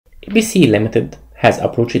BC Limited has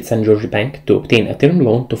approached St. George Bank to obtain a term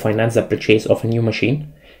loan to finance the purchase of a new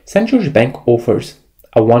machine. St. George Bank offers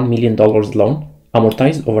a $1 million loan,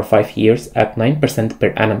 amortized over 5 years at 9%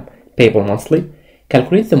 per annum, payable monthly.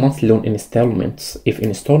 Calculate the monthly loan installments if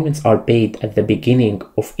installments are paid at the beginning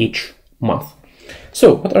of each month.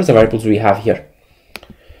 So what are the variables we have here?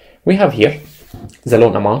 We have here the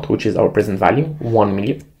loan amount, which is our present value, 1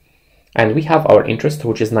 million. And we have our interest,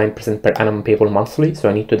 which is 9% per annum, payable monthly. So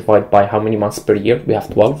I need to divide by how many months per year? We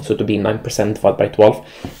have 12. So to be 9% divided by 12,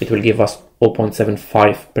 it will give us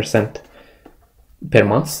 0.75% per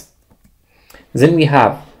month. Then we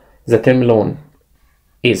have the term loan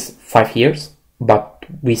is 5 years, but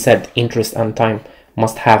we said interest and time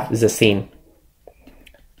must have the same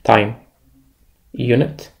time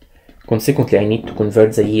unit. Consequently, I need to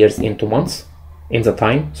convert the years into months in the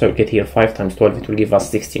time. So I get here 5 times 12, it will give us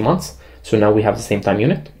 60 months. So now we have the same time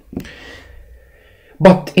unit.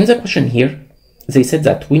 But in the question here, they said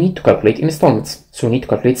that we need to calculate installments. So we need to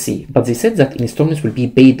calculate C. But they said that installments will be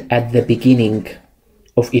paid at the beginning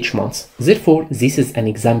of each month. Therefore, this is an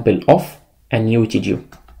example of annuity due.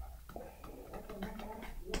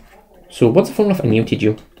 So what's the formula of annuity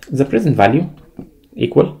due? The present value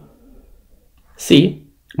equal C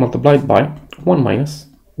multiplied by 1 minus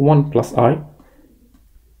 1 plus I,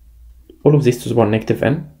 all of this to the power negative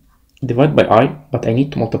n, divided by I, but I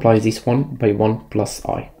need to multiply this one by 1 plus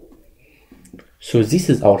I. So this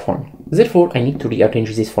is our formula. Therefore, I need to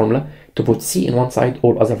rearrange this formula to put C in one side,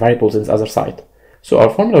 all other variables in the other side. So our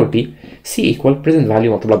formula will be C equal present value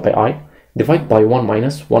multiplied by I, divided by 1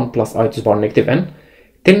 minus 1 plus I to the power negative n.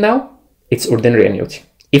 Till now, it's ordinary annuity.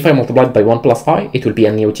 If I multiply it by 1 plus I, it will be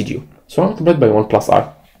annuity due. So I multiply by 1 plus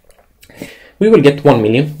I. We will get 1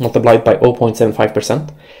 million multiplied by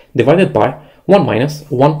 0.75% divided by 1 minus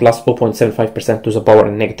 1 plus 0.75% to the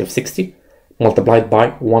power negative 60 multiplied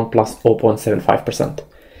by 1 plus 0.75%.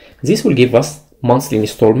 This will give us monthly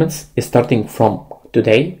installments starting from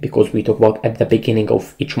today, because we talk about at the beginning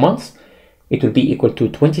of each month. It will be equal to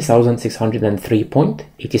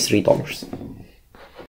 $20,603.83.